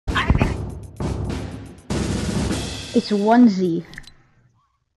It's 1Z.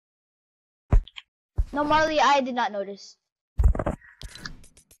 No, Marley, I did not notice.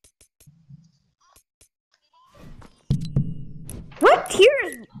 What tier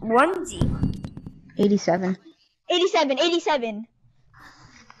is 1Z? 87. 87, 87.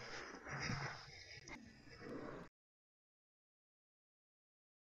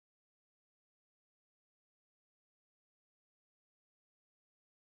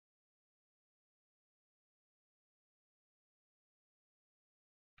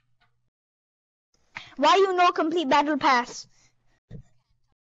 Why you no complete battle pass?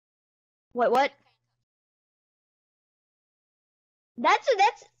 What? That's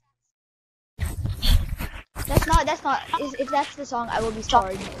not. If that's the song, I will be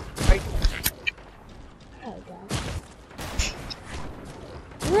sorry. Oh god.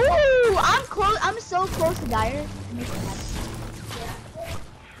 Woo! I'm close. I'm so close to Dire.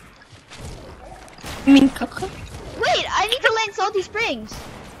 You mean Coco? Wait, I need to land Salty Springs.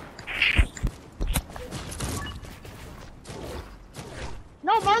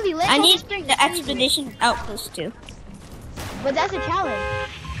 No, Marley, land I Salty need Springs. the expedition outpost too. But that's a challenge.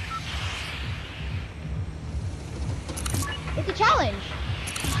 It's a challenge.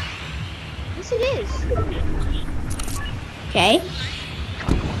 Yes, it is. Okay.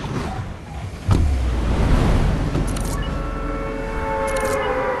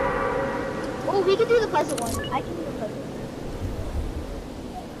 Oh, we can do the pleasant one. I can do the pleasant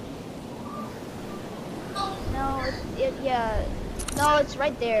one. No, yeah. No, it's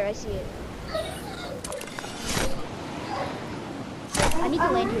right there. I see it. I need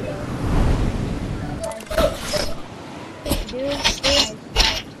to land here though. Dude, nice.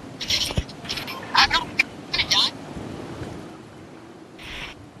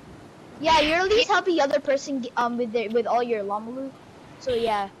 Yeah, you're at least helping the other person with all your llama loot. So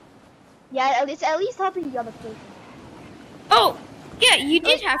yeah, it's at least helping the other person. Oh, yeah, you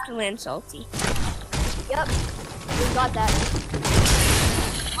did have to land salty. Yep, we got that.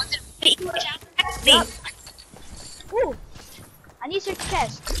 Yep. Ooh, I need to search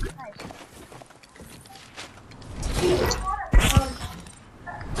chest. Nice.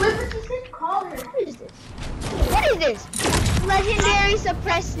 What is this? What is this? Legendary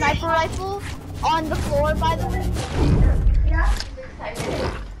suppressed sniper rifle on the floor, by the way. Yeah, I'm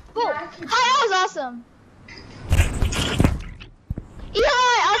excited. Cool. Hi, that was awesome.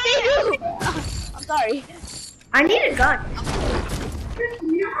 Eli, I'll save you. I'm sorry. I need a gun.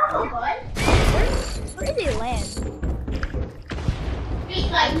 You have a gun? Where did they land?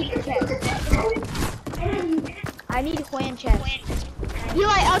 I need a chest. I need Juan chest.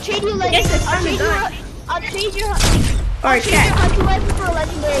 Eli, I'll trade you Yes, I'll trade your Alright, check. hunting rifle for a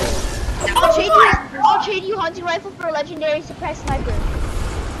legendary. I'll trade you hunting rifle for a legendary suppressed sniper.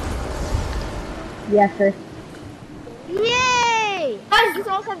 Yeah, sure. Yay! You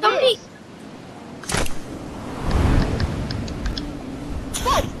also have this.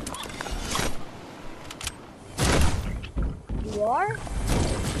 What? You are?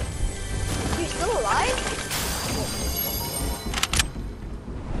 You're still alive?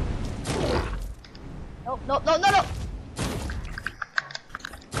 No.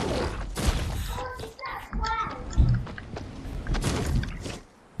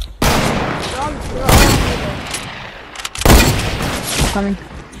 Coming.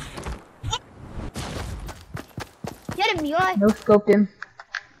 Get him, Eli. No scoped him.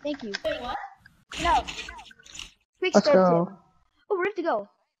 Thank you. Wait, what? No. Quick Let's scoped go. him. Oh, we have to go.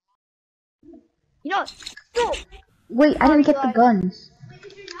 You know, go. Wait, I didn't get the Eli. guns.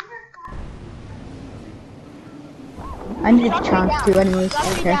 I needed a chance too, anyways. Drop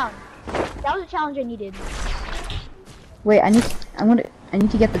me Okay. down. That was a challenge I needed. Wait, I need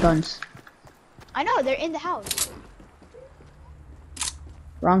to get the guns. I know, they're in the house.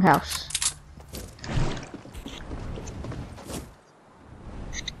 Wrong house.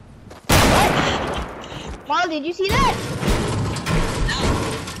 Marley, did you see that?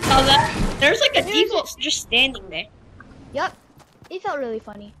 Oh, there's like a default just standing there. Yep. It felt really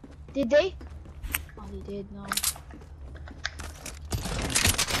funny. Did they? Oh, they did, no.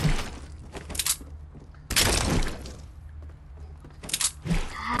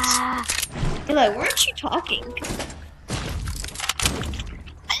 Ah. Eli, weren't you talking?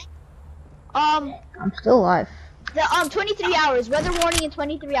 I'm still alive. 23 hours. Weather warning in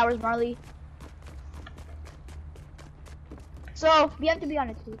 23 hours, Marley. So, we have to be on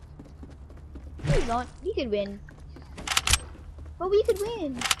it too. Please don't. We could win. But we could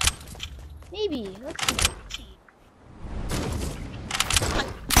win. Maybe. Let's see.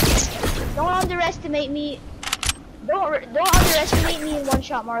 Don't underestimate me. Don't underestimate me in one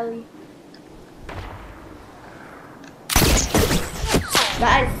shot, Marley.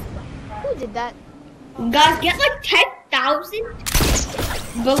 Guys, Who did that? guys, get like 10,000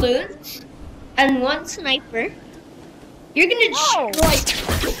 balloons and 1 sniper. You're gonna No.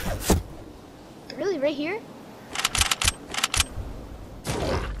 destroy. Really, right here?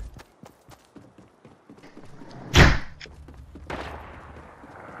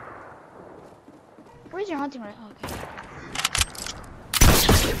 Where's your hunting rifle? Oh, okay.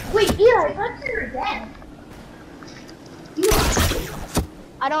 Wait, Eli, I thought you were dead.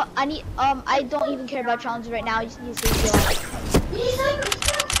 I don't even care about challenges right now. I just need to save your life.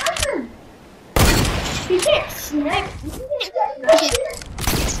 You can't snipe.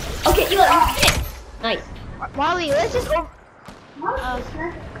 Okay, Eli, you hit. Nice. Marley, let's just go. Who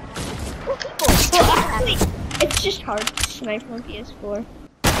people? Well, actually, it's just hard to snipe on PS4.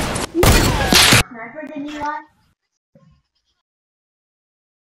 Sniper than Eli?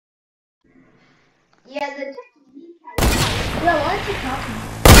 Yeah, the technique. Yo, why is he talking?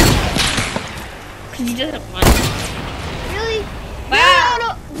 Because he doesn't want. Really? Wow. No.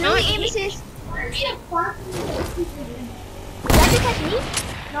 No, Really, he- aim assist. Why is he talking? That's the technique?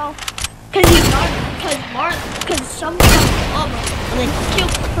 No. Because somebody got mama and then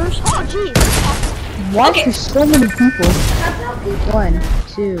killed the person. Oh, jeez. Why Okay. there's so many people? 1,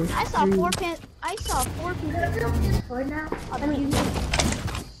 2, I saw 3. I saw 4 people. What now? I mean,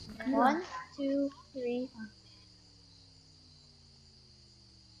 1, 2, 3.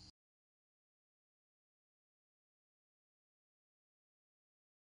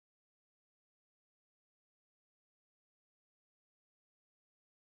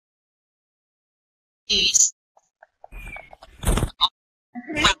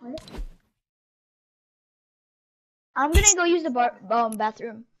 I'm gonna go use the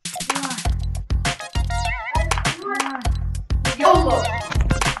bathroom. YOLO.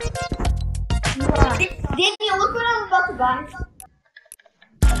 Daniel, look what I'm about to buy.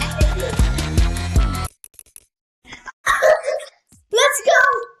 Let's go!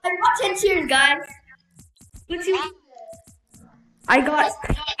 I got 10 cheers, guys. Let's see. I got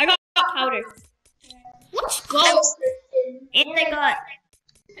powder. Let's go! And I got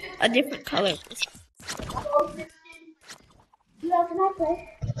a different color. Eli, can I play?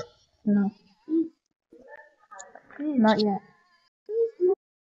 No. Not yet.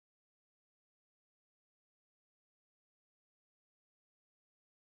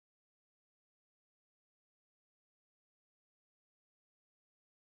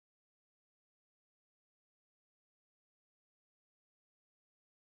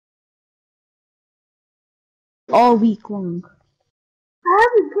 All week long. I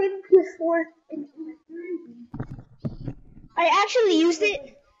haven't played PS4 in eternity. I actually used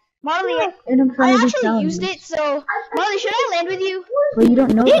it. Marley, And I'm I trying to do actually used challenges. it, so Marley, should I land with you? But you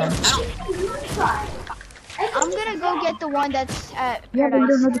don't know that. I'm gonna go get the one that's at Yeah, but you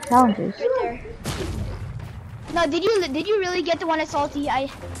don't Paradise. know the challenges. Right there. No, did you really get the one at Salty?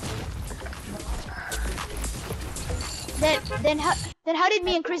 Then how did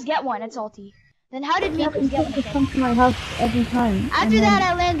me and Chris get one at Salty? Then how did me and Chris get one? Just come to my house every time. After that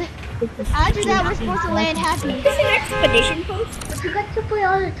I land. After that we're supposed to land happy. Is this an expedition post? But you get to play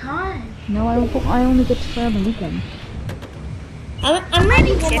all the time. No, I only get to play on the weekend. I'm I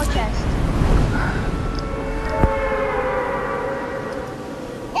ready. need one more chest.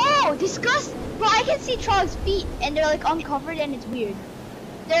 Oh, disgust! Bro, I can see Trog's feet and they're like uncovered and it's weird.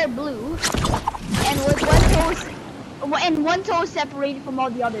 They're blue. And with one toe separated from all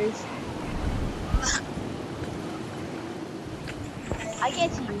the others. I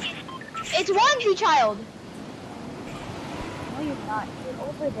can't see you. It's Onesie Child! No, you're not. You're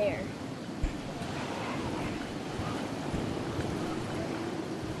over there.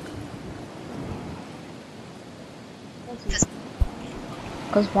 Let's see.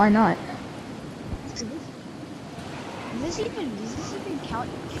 Cause why not? Does this even count?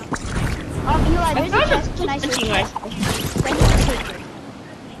 Eli, there's a chest. Can I search it? When you search it.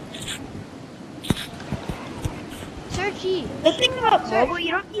 Search E. The thing about mobile,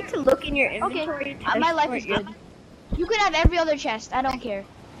 you don't need to look in your inventory. Okay, my life is good. You can have every other chest. I don't care.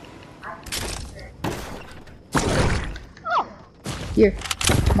 Oh, Here,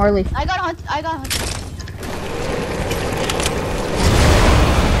 Marley. I got hunt.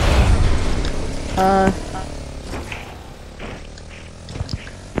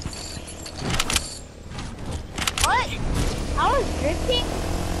 What? I was drifting?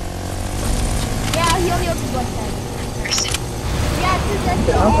 Yeah, he only opened one chest. Yeah, dude, that's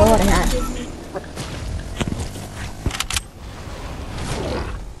the I'll go on that.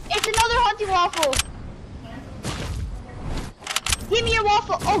 It's another hunting waffle. Give me your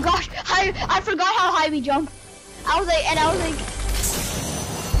waffle. Oh gosh, I forgot how high we jump. I was like,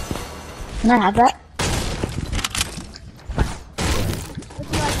 Can I have that?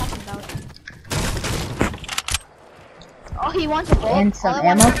 What's the guy talking about? Oh, he wants a bolt? And some All I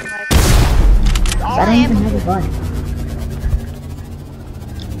want ammo? is a rifle. All I don't even ammo. have a gun.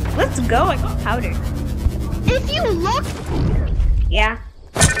 Let's go. I got powder. If you look, Yeah.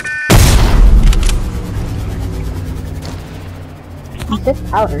 It's just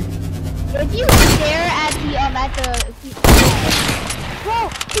powder. if you stare at the bro,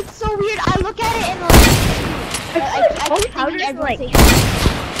 it's so weird. I look at it and like, I keep thinking powder's everyone's like- saying.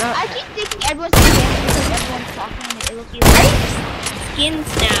 I keep thinking everyone's saying yes because everyone's talking and it looks right. Skins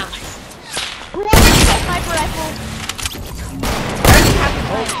now. Who wants a sniper rifle?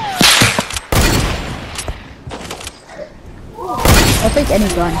 I'll take any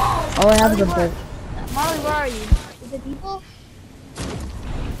gun. All I have is a bolt. Molly, where are you? Is it people?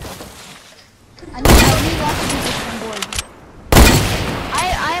 I need lots of people on board.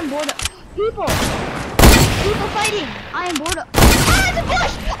 I am bored of people. People fighting. I am bored of. Ah, it's a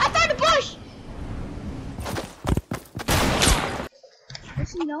bush! I found a bush!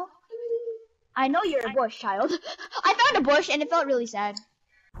 Does he know? I know you're a bush, child. I found a bush and it felt really sad.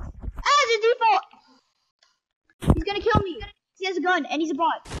 Ah, it's a default! He's gonna kill me. He has a gun and he's a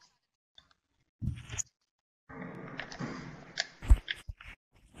bot.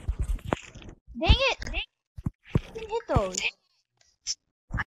 Dang it! I didn't hit those.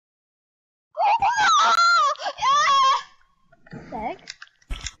 What the heck?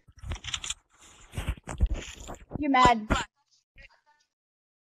 You're mad.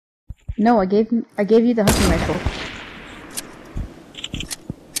 No, I gave you the hunting rifle.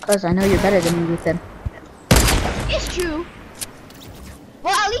 Cause I know you're better than me, Ethan. It's true.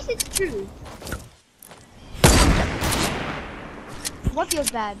 Well, at least it's true. What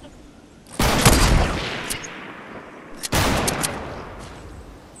feels bad?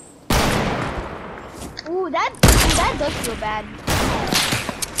 Ooh, that does feel bad.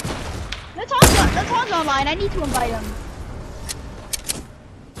 Natan's online. I need to invite him.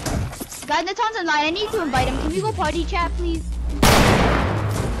 Guys, Natan's online. I need to invite him. Can we go party chat, please?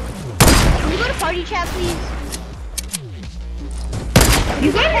 Can we go to party chat, please?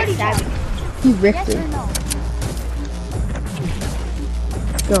 You guys are savage. He ripped Yes it. or no?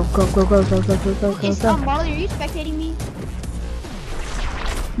 Go, go, go, go, go, go, go, go, go, Is go. Molly, are you spectating me?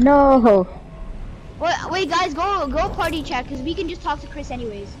 No. Wait, guys, go party chat because we can just talk to Chris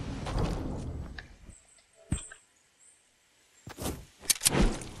anyways.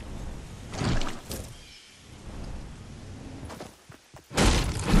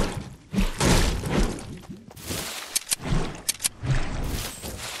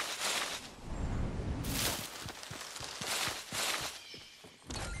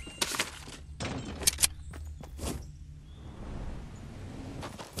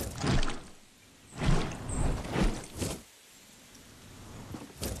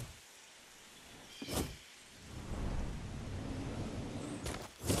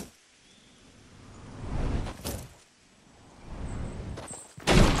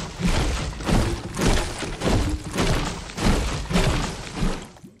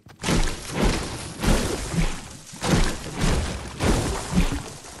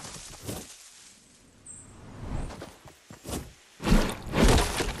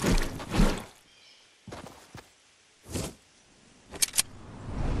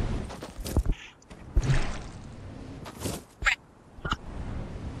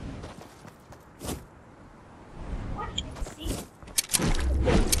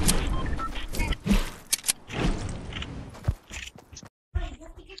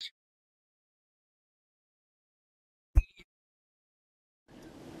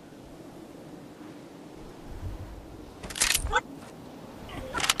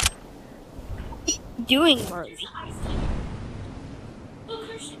 Doing, Marley?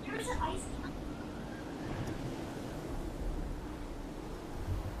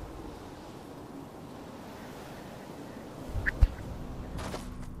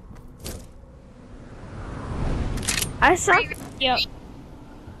 I saw. Yep.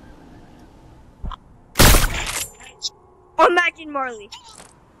 Oh, imagine Marley.